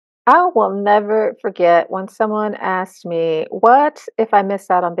I will never forget when someone asked me, "What if I miss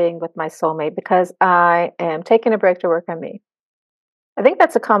out on being with my soulmate because I am taking a break to work on me?" I think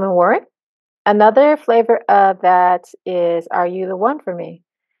that's a common worry. Another flavor of that is, "Are you the one for me?"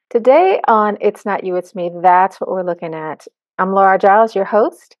 Today on It's Not You, It's Me, that's what we're looking at. I'm Laura Giles, your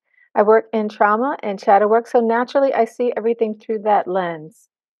host. I work in trauma and shadow work, so naturally I see everything through that lens.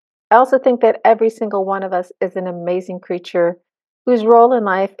 I also think that every single one of us is an amazing creature whose role in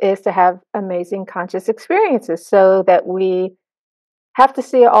life is to have amazing conscious experiences so that we have to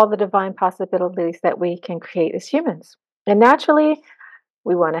see all the divine possibilities that we can create as humans. And naturally,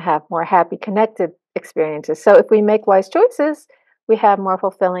 we want to have more happy, connected experiences. So if we make wise choices, we have more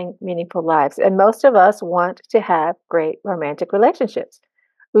fulfilling, meaningful lives. And most of us want to have great romantic relationships.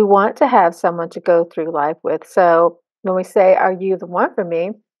 We want to have someone to go through life with. So when we say, "Are you the one for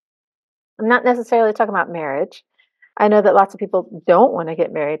me?" I'm not necessarily talking about marriage. I know that lots of people don't want to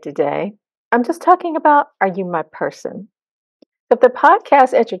get married today. I'm just talking about, are you my person? If the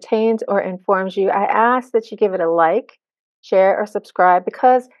podcast entertains or informs you, I ask that you give it a like, share, or subscribe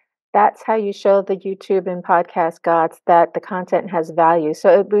because that's how you show the YouTube and podcast gods that the content has value. So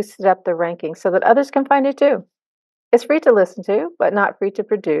it boosts up the ranking so that others can find it too. It's free to listen to, but not free to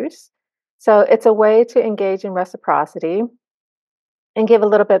produce. So it's a way to engage in reciprocity and give a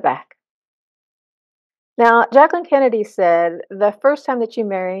little bit back. Now, Jacqueline Kennedy said, "The first time that you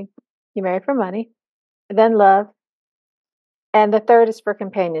marry for money, then love, and the third is for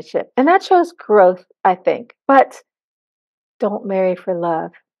companionship." And that shows growth, I think. But don't marry for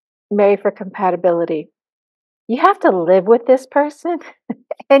love, marry for compatibility. You have to live with this person,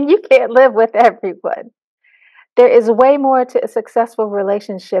 and you can't live with everyone. There is way more to a successful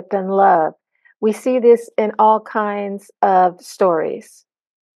relationship than love. We see this in all kinds of stories.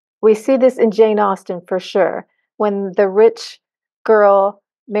 We see this in Jane Austen for sure, when the rich girl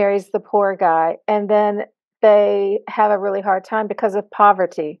marries the poor guy, and then they have a really hard time because of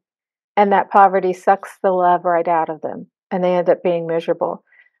poverty, and that poverty sucks the love right out of them, and they end up being miserable.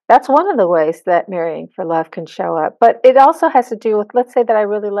 That's one of the ways that marrying for love can show up. But it also has to do with, let's say that I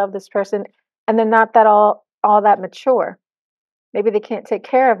really love this person, and they're not that all that mature. Maybe they can't take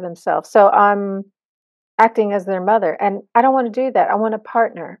care of themselves. So I'm acting as their mother. And I don't want to do that. I want a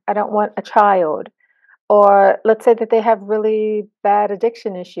partner. I don't want a child. Or let's say that they have really bad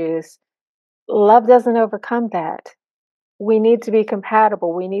addiction issues. Love doesn't overcome that. We need to be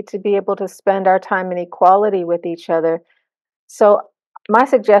compatible. We need to be able to spend our time in equality with each other. So, my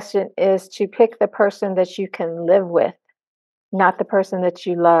suggestion is to pick the person that you can live with, not the person that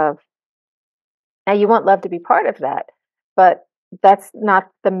you love. Now, you want love to be part of that, but that's not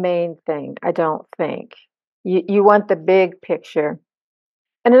the main thing, I don't think. You want the big picture.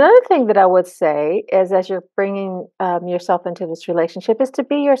 And another thing that I would say is, as you're bringing yourself into this relationship, is to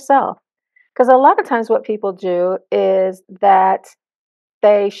be yourself. Because a lot of times, what people do is that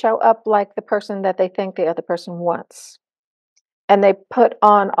they show up like the person that they think the other person wants, and they put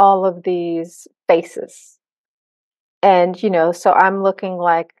on all of these faces. And, so I'm looking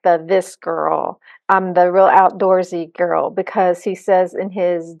like the this girl. I'm the real outdoorsy girl because he says in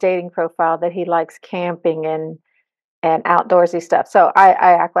his dating profile that he likes camping and outdoorsy stuff. So I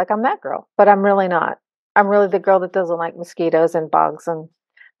act like I'm that girl, but I'm really not. I'm really the girl that doesn't like mosquitoes and bugs, and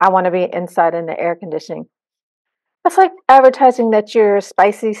I want to be inside in the air conditioning. That's like advertising that you're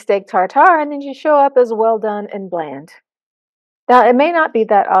spicy steak tartare and then you show up as well done and bland. Now, it may not be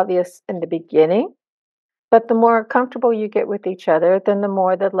that obvious in the beginning, but the more comfortable you get with each other, then the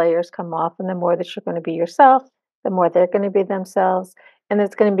more the layers come off and the more that you're going to be yourself, the more they're going to be themselves. And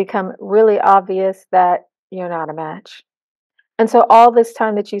it's going to become really obvious that you're not a match. And so all this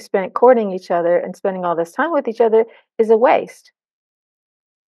time that you spent courting each other and spending all this time with each other is a waste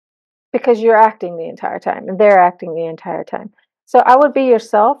because you're acting the entire time and they're acting the entire time. So I would be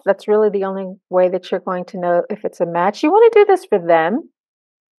yourself. That's really the only way that you're going to know if it's a match. You want to do this for them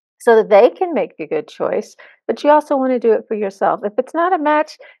so that they can make a good choice, but you also want to do it for yourself. If it's not a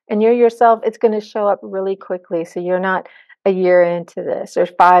match and you're yourself, it's going to show up really quickly. So you're not a year into this or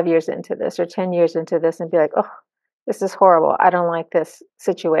 5 years into this or 10 years into this and be like, "Oh, this is horrible. I don't like this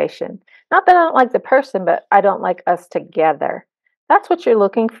situation." Not that I don't like the person, but I don't like us together. That's what you're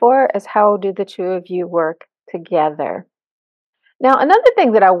looking for, is how do the two of you work together. Now, another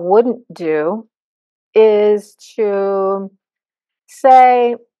thing that I wouldn't do is to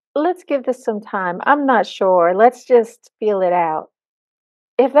say, "Let's give this some time. I'm not sure. Let's just feel it out."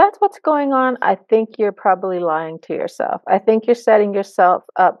 If that's what's going on, I think you're probably lying to yourself. I think you're setting yourself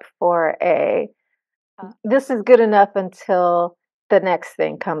up for this is good enough until the next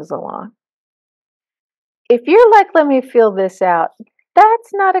thing comes along. If you're like, "Let me feel this out," That's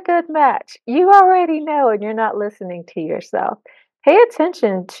not a good match. You already know and you're not listening to yourself. Pay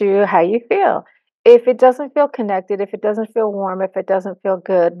attention to how you feel. If it doesn't feel connected, if it doesn't feel warm, if it doesn't feel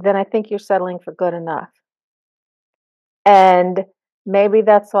good, then I think you're settling for good enough. And maybe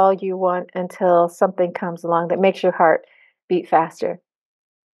that's all you want until something comes along that makes your heart beat faster.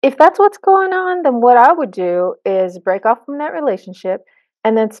 If that's what's going on, then what I would do is break off from that relationship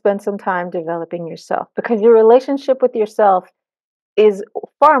and then spend some time developing yourself, because your relationship with yourself is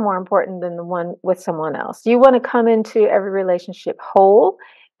far more important than the one with someone else. You want to come into every relationship whole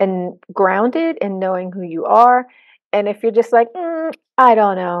and grounded and knowing who you are. And if you're just like, I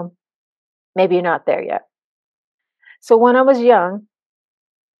don't know, maybe you're not there yet. So when I was young,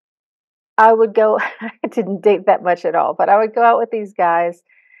 I would go, I didn't date that much at all, but I would go out with these guys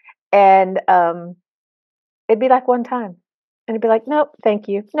and it'd be like one time. And it'd be like, nope, thank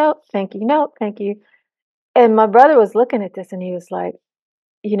you. Nope, thank you. Nope, thank you. And my brother was looking at this and he was like,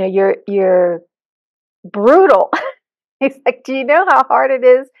 you're brutal. He's like, "Do you know how hard it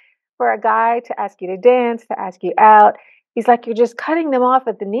is for a guy to ask you to dance, to ask you out?" He's like, "You're just cutting them off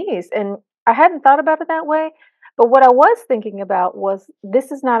at the knees." And I hadn't thought about it that way. But what I was thinking about was,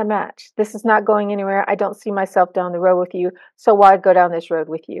 this is not a match. This is not going anywhere. I don't see myself down the road with you. So why go down this road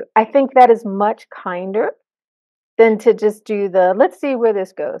with you? I think that is much kinder than to just do the let's see where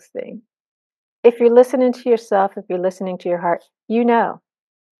this goes thing. If you're listening to yourself, if you're listening to your heart, you know.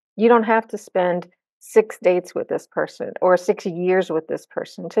 You don't have to spend 6 dates with this person or 6 years with this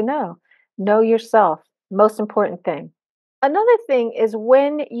person to know. Know yourself, most important thing. Another thing is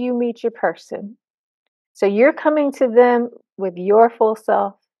when you meet your person, so you're coming to them with your full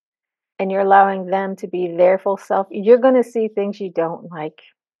self and you're allowing them to be their full self, you're going to see things you don't like.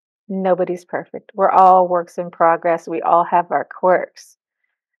 Nobody's perfect. We're all works in progress. We all have our quirks.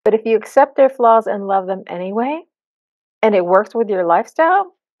 But if you accept their flaws and love them anyway, and it works with your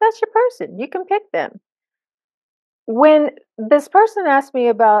lifestyle, that's your person. You can pick them. When this person asked me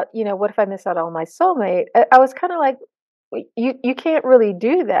about, what if I miss out on my soulmate? I was kind of like, you can't really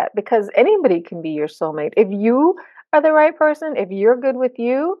do that because anybody can be your soulmate. If you are the right person, if you're good with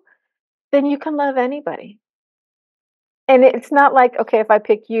you, then you can love anybody. And it's not like, okay, if I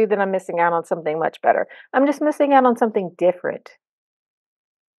pick you, then I'm missing out on something much better. I'm just missing out on something different.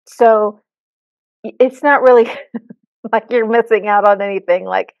 So it's not really like you're missing out on anything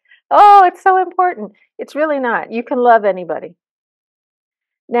like, oh, it's so important. It's really not. You can love anybody.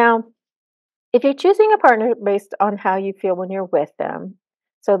 Now, if you're choosing a partner based on how you feel when you're with them,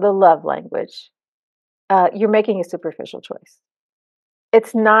 so the love language, you're making a superficial choice.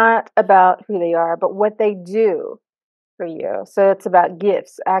 It's not about who they are, but what they do for you. So it's about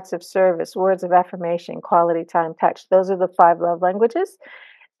gifts, acts of service, words of affirmation, quality time, touch. Those are the 5 love languages.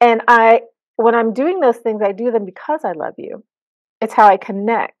 And when I'm doing those things, I do them because I love you. It's how I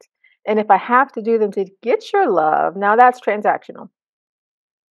connect. And if I have to do them to get your love, now that's transactional.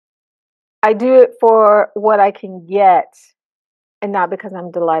 I do it for what I can get and not because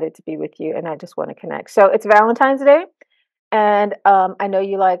I'm delighted to be with you and I just want to connect. So it's Valentine's Day, and I know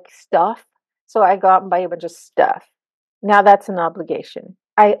you like stuff, so I go out and buy you a bunch of stuff. Now that's an obligation.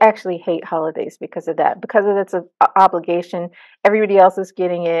 I actually hate holidays because of that. Because of it's an obligation, everybody else is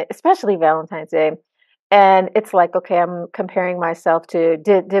getting it, especially Valentine's Day. And it's like, okay, I'm comparing myself to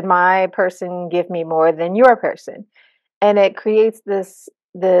did my person give me more than your person? And it creates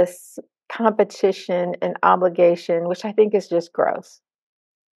this competition and obligation, which I think is just gross.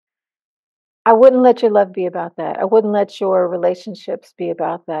 I wouldn't let your love be about that. I wouldn't let your relationships be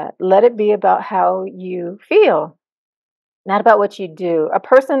about that. Let it be about how you feel, not about what you do. A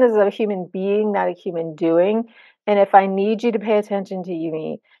person is a human being, not a human doing. And if I need you to pay attention to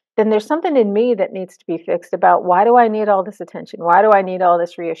me, then there's something in me that needs to be fixed about why do I need all this attention? Why do I need all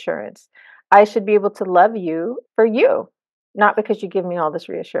this reassurance? I should be able to love you for you, not because you give me all this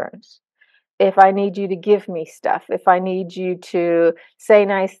reassurance. If I need you to give me stuff, if I need you to say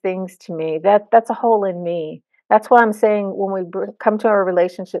nice things to me, that's a hole in me. That's why I'm saying when we come to our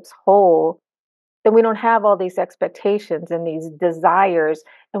relationships whole, then we don't have all these expectations and these desires,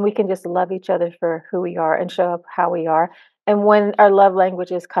 and we can just love each other for who we are and show up how we are. And when our love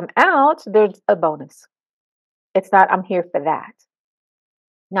languages come out, there's a bonus. It's not, I'm here for that.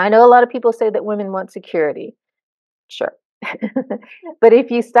 Now, I know a lot of people say that women want security. Sure. But if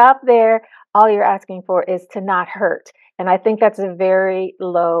you stop there, all you're asking for is to not hurt. And I think that's a very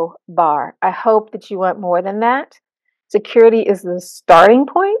low bar. I hope that you want more than that. Security is the starting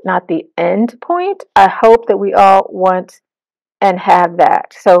point, not the end point. I hope that we all want and have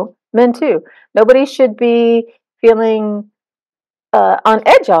that. So, men too. Nobody should be feeling on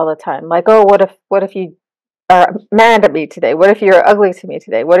edge all the time. Like, oh, what if you are mad at me today? What if you're ugly to me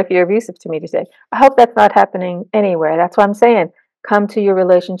today? What if you're abusive to me today? I hope that's not happening anywhere. That's what I'm saying. Come to your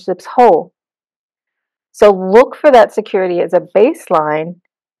relationships whole. So look for that security as a baseline.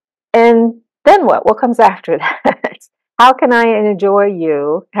 And then what? What comes after that? How can I enjoy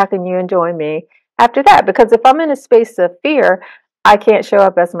you? How can you enjoy me after that? Because if I'm in a space of fear, I can't show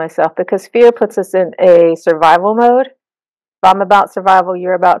up as myself because fear puts us in a survival mode. If I'm about survival,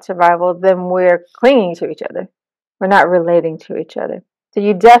 you're about survival, then we're clinging to each other. We're not relating to each other. So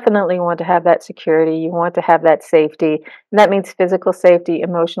you definitely want to have that security. You want to have that safety. And that means physical safety,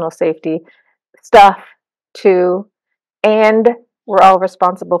 emotional safety, stuff too. And we're all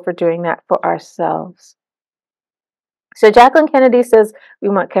responsible for doing that for ourselves. So Jacqueline Kennedy says we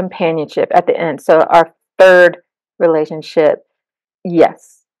want companionship at the end. So our third relationship,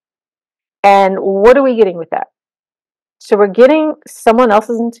 yes. And what are we getting with that? So we're getting someone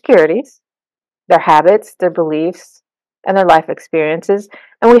else's insecurities, their habits, their beliefs, and their life experiences.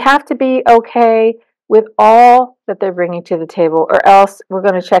 And we have to be okay with all that they're bringing to the table, or else we're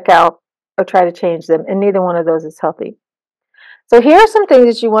going to check out or try to change them. And neither one of those is healthy. So here are some things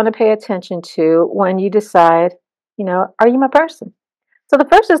that you want to pay attention to when you decide, are you my person? So the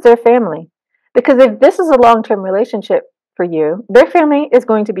first is their family. Because if this is a long-term relationship for you, their family is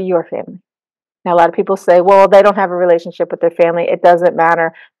going to be your family. Now, a lot of people say, well, they don't have a relationship with their family. It doesn't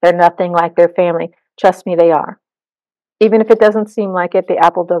matter. They're nothing like their family. Trust me, they are. Even if it doesn't seem like it, the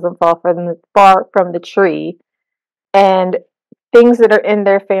apple doesn't fall far from the tree. And things that are in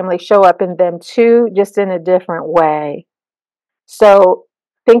their family show up in them too, just in a different way. So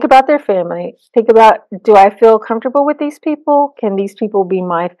think about their family. Think about, do I feel comfortable with these people? Can these people be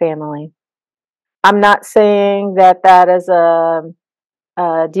my family? I'm not saying that that is a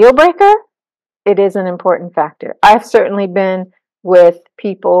deal breaker. It is an important factor. I've certainly been with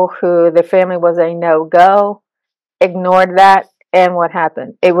people who the family was a no-go, ignored that, and what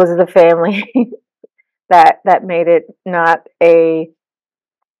happened? It was the family that made it not a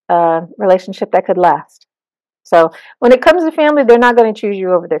relationship that could last. So when it comes to family, they're not going to choose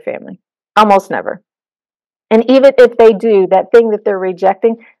you over their family. Almost never. And even if they do, that thing that they're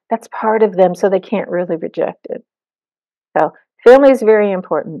rejecting, that's part of them, so they can't really reject it. So family is very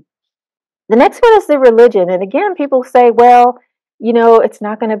important. The next one is the religion. And again, people say, well, it's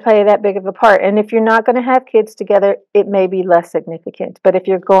not going to play that big of a part. And if you're not going to have kids together, it may be less significant. But if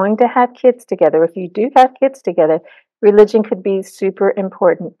you're going to have kids together, if you do have kids together, religion could be super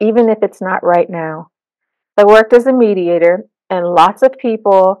important, even if it's not right now. I worked as a mediator, and lots of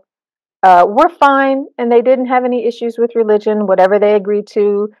people were fine, and they didn't have any issues with religion. Whatever they agreed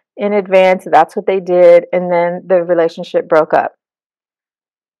to in advance, that's what they did. And then the relationship broke up.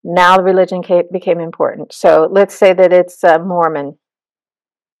 Now the religion became important. So let's say that it's Mormon.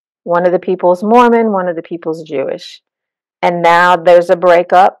 One of the people's Mormon, one of the people's Jewish. And now there's a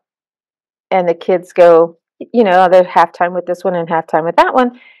breakup, and the kids go, they're halftime with this one and halftime with that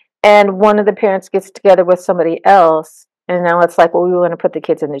one. And one of the parents gets together with somebody else. And now it's like, well, we want to put the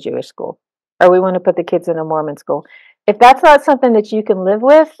kids in the Jewish school, or we want to put the kids in a Mormon school. If that's not something that you can live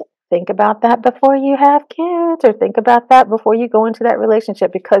with, think about that before you have kids, or think about that before you go into that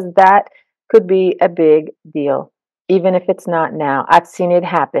relationship, because that could be a big deal, even if it's not now. I've seen it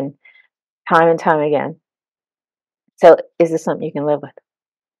happen time and time again. So is this something you can live with?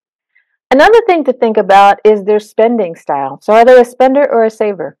 Another thing to think about is their spending style. So are they a spender or a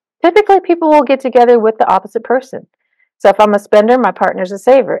saver? Typically, people will get together with the opposite person. So if I'm a spender, my partner's a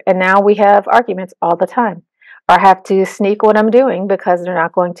saver. And now we have arguments all the time. Or I have to sneak what I'm doing because they're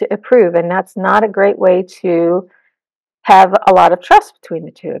not going to approve. And that's not a great way to have a lot of trust between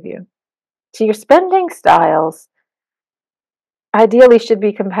the two of you. So your spending styles ideally should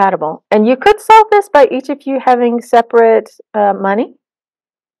be compatible. And you could solve this by each of you having separate money.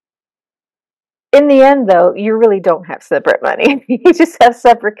 In the end, though, you really don't have separate money. You just have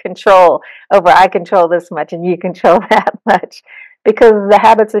separate control over, I control this much and you control that much, because the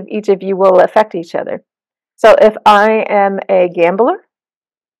habits of each of you will affect each other. So if I am a gambler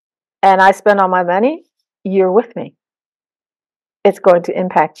and I spend all my money, you're with me. It's going to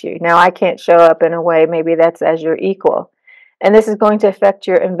impact you. Now, I can't show up in a way maybe that's as your equal. And this is going to affect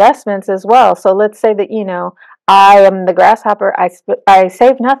your investments as well. So let's say that, I am the grasshopper, I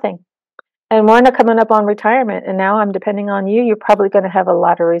save nothing. And we're not coming up on retirement, and now I'm depending on you, you're probably going to have a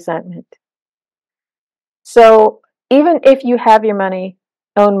lot of resentment. So even if you have your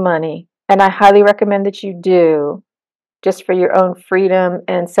own money, and I highly recommend that you do, just for your own freedom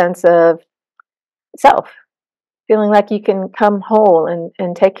and sense of self, feeling like you can come whole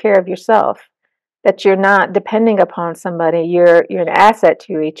and take care of yourself, that you're not depending upon somebody, you're an asset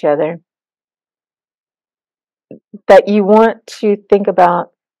to each other. that you want to think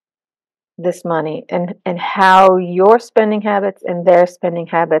about this money and how your spending habits and their spending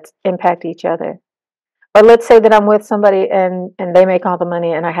habits impact each other. Or let's say that I'm with somebody and they make all the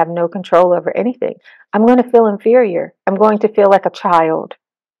money and I have no control over anything. I'm going to feel inferior. I'm going to feel like a child.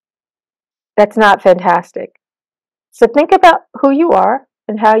 That's not fantastic. So think about who you are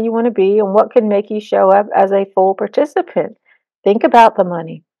and how you want to be and what can make you show up as a full participant. Think about the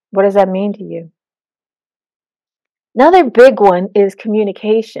money. What does that mean to you? Another big one is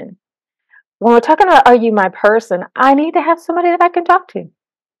communication. When we're talking about are you my person, I need to have somebody that I can talk to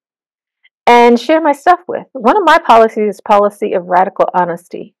and share my stuff with. One of my policies is policy of radical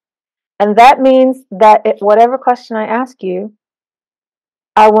honesty. And that means that if whatever question I ask you,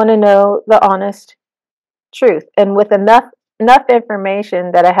 I want to know the honest truth and with enough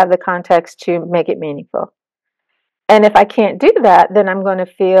information that I have the context to make it meaningful. And if I can't do that, then I'm going to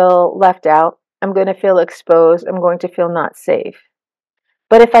feel left out. I'm going to feel exposed. I'm going to feel not safe.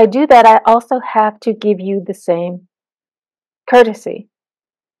 But if I do that, I also have to give you the same courtesy.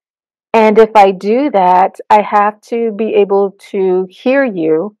 And if I do that, I have to be able to hear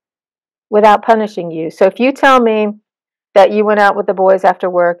you without punishing you. So if you tell me that you went out with the boys after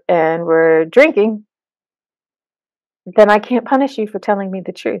work and were drinking, then I can't punish you for telling me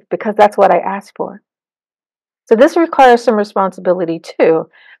the truth because that's what I asked for. So this requires some responsibility too.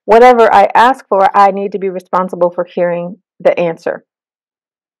 Whatever I ask for, I need to be responsible for hearing the answer.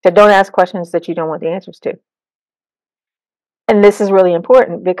 So don't ask questions that you don't want the answers to. And this is really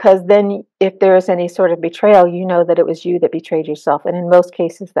important because then if there is any sort of betrayal, you know that it was you that betrayed yourself. And in most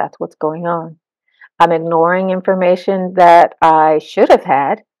cases, that's what's going on. I'm ignoring information that I should have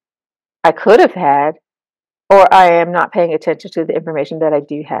had, I could have had, or I am not paying attention to the information that I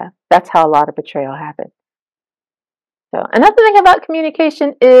do have. That's how a lot of betrayal happens. So another thing about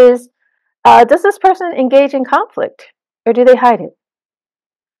communication is, does this person engage in conflict or do they hide it?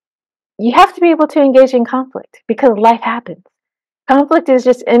 You have to be able to engage in conflict because life happens. Conflict is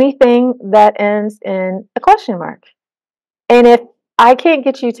just anything that ends in a question mark. And if I can't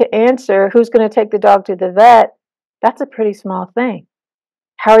get you to answer who's going to take the dog to the vet, that's a pretty small thing.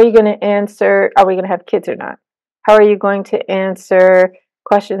 How are you going to answer, are we going to have kids or not? How are you going to answer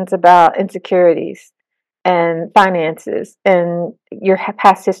questions about insecurities and finances and your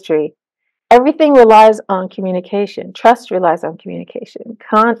past history? Everything relies on communication. Trust relies on communication.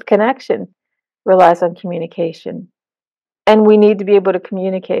 Connection relies on communication. And we need to be able to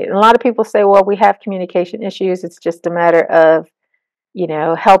communicate. And a lot of people say, well, we have communication issues. It's just a matter of,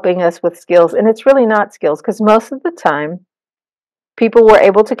 helping us with skills. And it's really not skills because most of the time, people were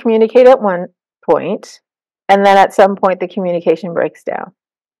able to communicate at one point, and then at some point, the communication breaks down.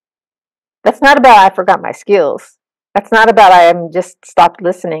 That's not about I forgot my skills. That's not about I am just stopped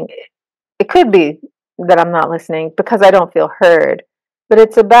listening. It could be that I'm not listening because I don't feel heard, but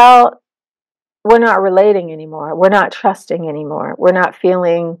it's about we're not relating anymore. We're not trusting anymore. We're not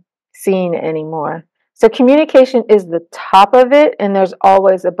feeling seen anymore. So communication is the top of it, and there's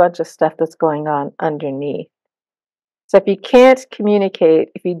always a bunch of stuff that's going on underneath. So if you can't communicate,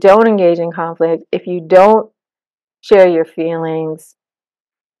 if you don't engage in conflict, if you don't share your feelings,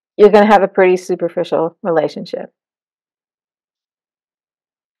 you're going to have a pretty superficial relationship.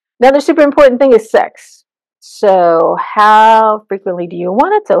 Another super important thing is sex. So how frequently do you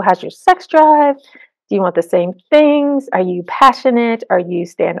want it? So how's your sex drive? Do you want the same things? Are you passionate? Are you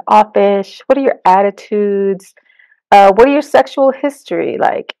standoffish? What are your attitudes? What are your sexual history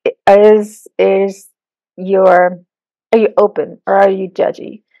like? Is your are you open or are you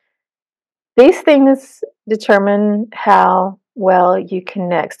judgy? These things determine how well you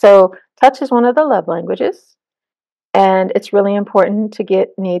connect. So touch is one of the love languages. And it's really important to get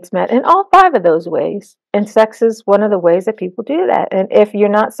needs met in all five of those ways. And sex is one of the ways that people do that. And if you're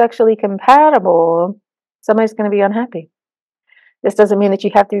not sexually compatible, somebody's going to be unhappy. This doesn't mean that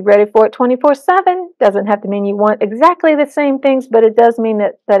you have to be ready for it 24/7. Doesn't have to mean you want exactly the same things, but it does mean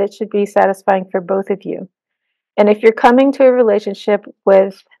that it should be satisfying for both of you. And if you're coming to a relationship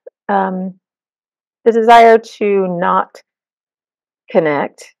with the desire to not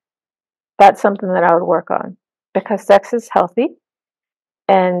connect, that's something that I would work on because sex is healthy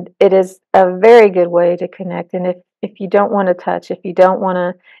and it is a very good way to connect. And if you don't want to touch, if you don't want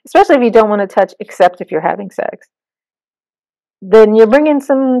to, especially if you don't want to touch except if you're having sex, then you're bringing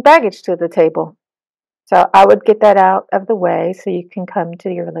some baggage to the table. So I would get that out of the way so you can come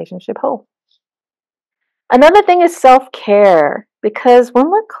to your relationship whole. Another thing is self-care because when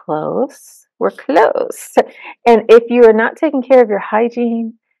we're close, we're close. And if you are not taking care of your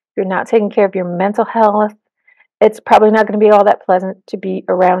hygiene, if you're not taking care of your mental health, it's probably not going to be all that pleasant to be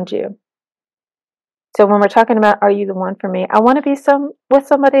around you. So when we're talking about are you the one for me, I want to be with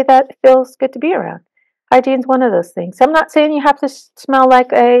somebody that feels good to be around. Hygiene's one of those things. So I'm not saying you have to smell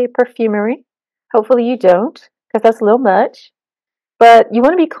like a perfumery. Hopefully you don't, because that's a little much. But you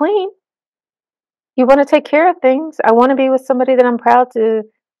want to be clean. You want to take care of things. I want to be with somebody that I'm proud to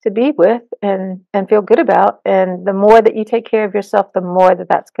be with and feel good about. And the more that you take care of yourself, the more that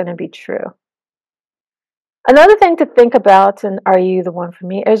that's going to be true. Another thing to think about, and are you the one for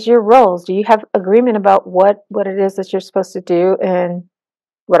me, is your roles. Do you have agreement about what it is that you're supposed to do and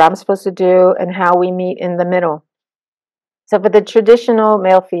what I'm supposed to do and how we meet in the middle? So for the traditional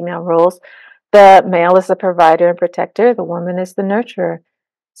male-female roles, the male is the provider and protector, the woman is the nurturer.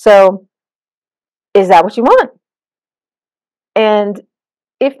 So is that what you want? And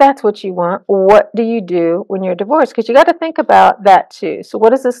if that's what you want, what do you do when you're divorced? Because you got to think about that too. So,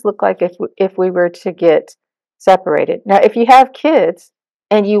 what does this look like if we were to get separated? Now, if you have kids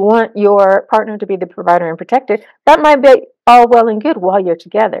and you want your partner to be the provider and protector, that might be all well and good while you're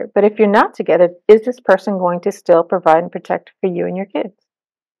together. But if you're not together, is this person going to still provide and protect for you and your kids?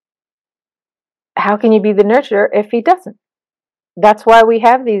 How can you be the nurturer if he doesn't? That's why we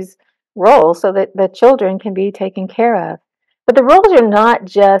have these roles so that the children can be taken care of. But the roles are not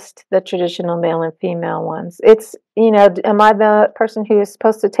just the traditional male and female ones. It's, am I the person who is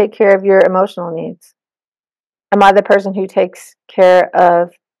supposed to take care of your emotional needs? Am I the person who takes care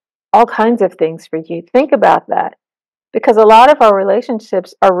of all kinds of things for you? Think about that. Because a lot of our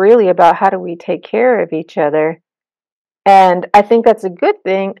relationships are really about how do we take care of each other. And I think that's a good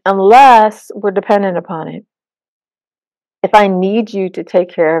thing unless we're dependent upon it. If I need you to take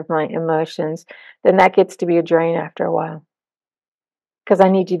care of my emotions, then that gets to be a drain after a while because I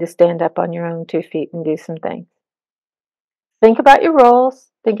need you to stand up on your own 2 feet and do some things. Think about your roles.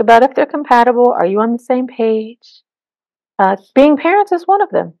 Think about if they're compatible. Are you on the same page? Being parents is one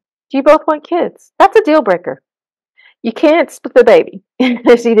of them. Do you both want kids? That's a deal breaker. You can't split the baby.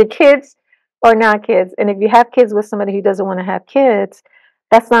 It's either kids or not kids. And if you have kids with somebody who doesn't want to have kids,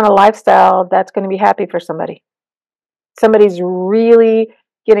 that's not a lifestyle that's going to be happy for somebody. Somebody's really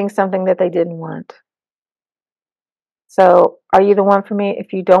getting something that they didn't want. So, are you the one for me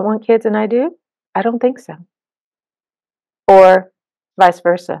if you don't want kids and I do? I don't think so. Or vice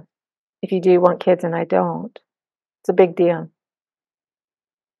versa. If you do want kids and I don't, it's a big deal.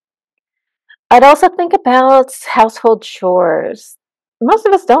 I'd also think about household chores. Most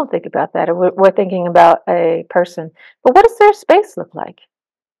of us don't think about that. We're thinking about a person. But what does their space look like?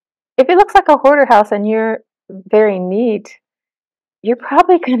 If it looks like a hoarder house and you're very neat, you're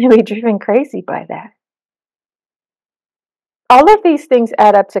probably going to be driven crazy by that. All of these things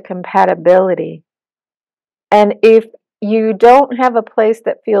add up to compatibility. And if you don't have a place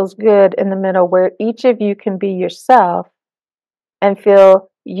that feels good in the middle where each of you can be yourself and feel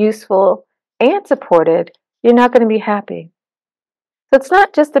useful and supported, you're not going to be happy. So it's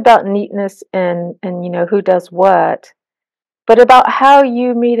not just about neatness and who does what, but about how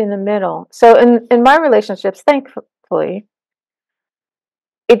you meet in the middle. So in my relationships, thankfully,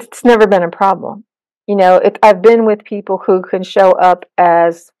 it's never been a problem. I've been with people who can show up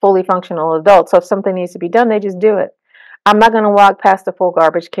as fully functional adults. So if something needs to be done, they just do it. I'm not going to walk past a full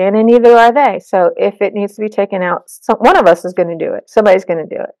garbage can, and neither are they. So if it needs to be taken out, one of us is going to do it. Somebody's going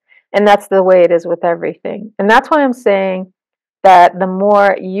to do it. And that's the way it is with everything. And that's why I'm saying that the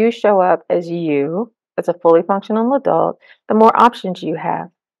more you show up as you, as a fully functional adult, the more options you have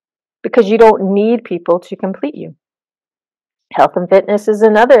because you don't need people to complete you. Health and fitness is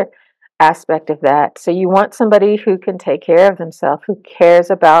another aspect of that. So you want somebody who can take care of themselves, who cares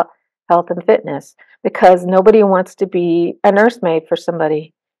about health and fitness, because nobody wants to be a nursemaid for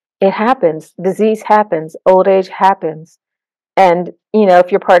somebody. It happens. Disease happens. Old age happens. And,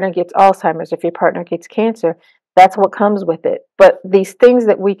 if your partner gets Alzheimer's, if your partner gets cancer, that's what comes with it. But these things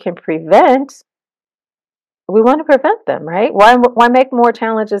that we can prevent, we want to prevent them, right? Why make more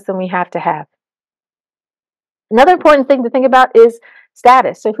challenges than we have to have? Another important thing to think about is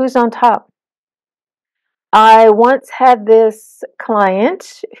status. So who's on top? I once had this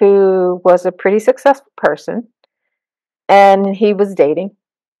client who was a pretty successful person and he was dating.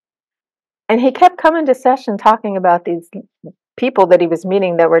 And he kept coming to session talking about these people that he was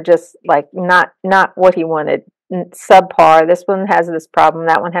meeting that were just like not what he wanted, subpar. This one has this problem,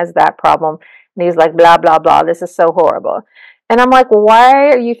 that one has that problem. And he's like, blah, blah, blah. This is so horrible. And I'm like, why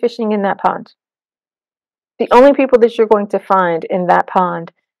are you fishing in that pond? The only people that you're going to find in that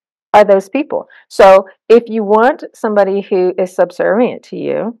pond are those people. So if you want somebody who is subservient to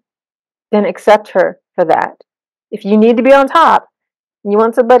you, then accept her for that. If you need to be on top, and you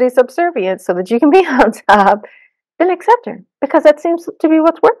want somebody subservient so that you can be on top, then accept her because that seems to be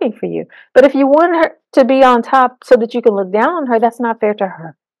what's working for you. But if you want her to be on top so that you can look down on her, that's not fair to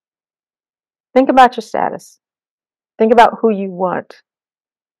her. Think about your status. Think about who you want,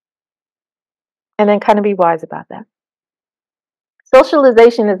 and then kind of be wise about that.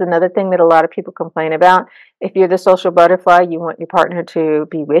 Socialization is another thing that a lot of people complain about. If you're the social butterfly, you want your partner to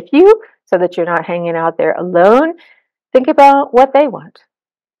be with you so that you're not hanging out there alone. Think about what they want.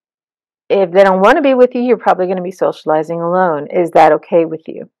 If they don't want to be with you, you're probably going to be socializing alone. Is that okay with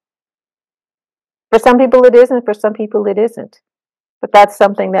you? For some people it isn't, for some people it isn't. But that's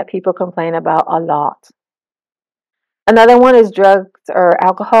something that people complain about a lot. Another one is drugs or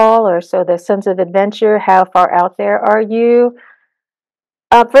alcohol, or so the sense of adventure. How far out there are you?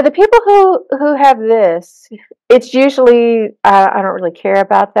 For the people who have this, it's usually I don't really care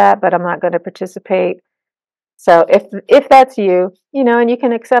about that, but I'm not going to participate. So if that's you, and you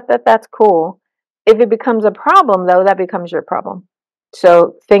can accept that, that's cool. If it becomes a problem, though, that becomes your problem.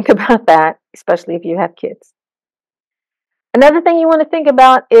 So think about that, especially if you have kids. Another thing you want to think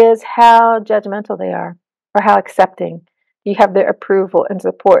about is how judgmental they are or how accepting. You have their approval and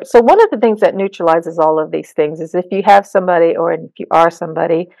support. So one of the things that neutralizes all of these things is if you have somebody or if you are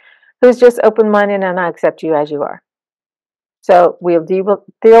somebody who's just open-minded and I accept you as you are. So we'll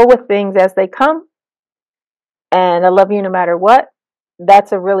deal with things as they come, and I love you no matter what.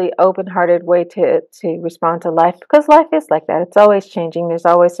 That's a really open-hearted way to respond to life, because life is like that. It's always changing. There's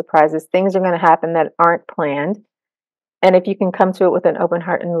always surprises. Things are going to happen that aren't planned. And if you can come to it with an open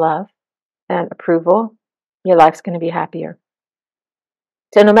heart and love and approval, your life's going to be happier.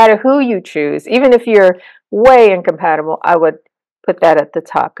 So no matter who you choose, even if you're way incompatible, I would put that at the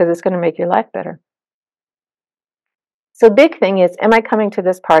top because it's going to make your life better. So big thing is, am I coming to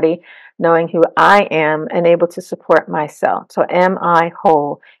this party knowing who I am and able to support myself? So am I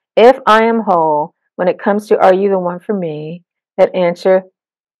whole? If I am whole, when it comes to are you the one for me, that answer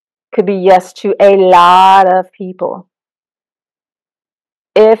could be yes to a lot of people.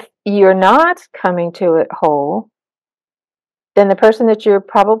 If you're not coming to it whole, then the person that you're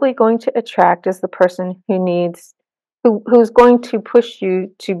probably going to attract is the person who's going to push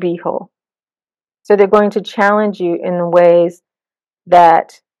you to be whole. So they're going to challenge you in the ways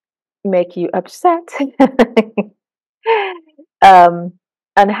that make you upset,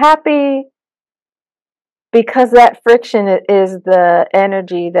 unhappy, because that friction is the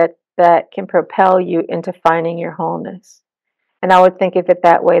energy that can propel you into finding your wholeness. And I would think of it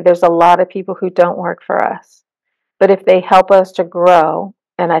that way. There's a lot of people who don't work for us. But if they help us to grow,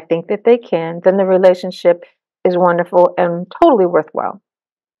 and I think that they can, then the relationship is wonderful and totally worthwhile.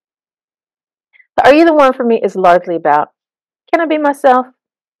 The Are You the One for Me is largely about, can I be myself?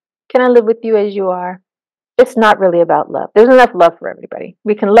 Can I live with you as you are? It's not really about love. There's enough love for everybody.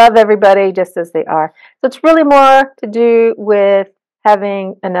 We can love everybody just as they are. So it's really more to do with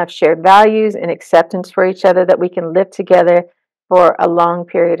having enough shared values and acceptance for each other that we can live together for a long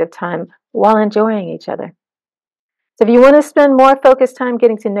period of time while enjoying each other. So if you want to spend more focused time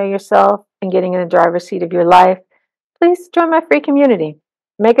getting to know yourself and getting in the driver's seat of your life, please join my free community.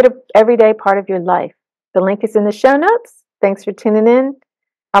 Make it an everyday part of your life. The link is in the show notes. Thanks for tuning in.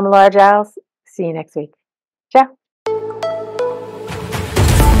 I'm Laura Giles. See you next week. Ciao.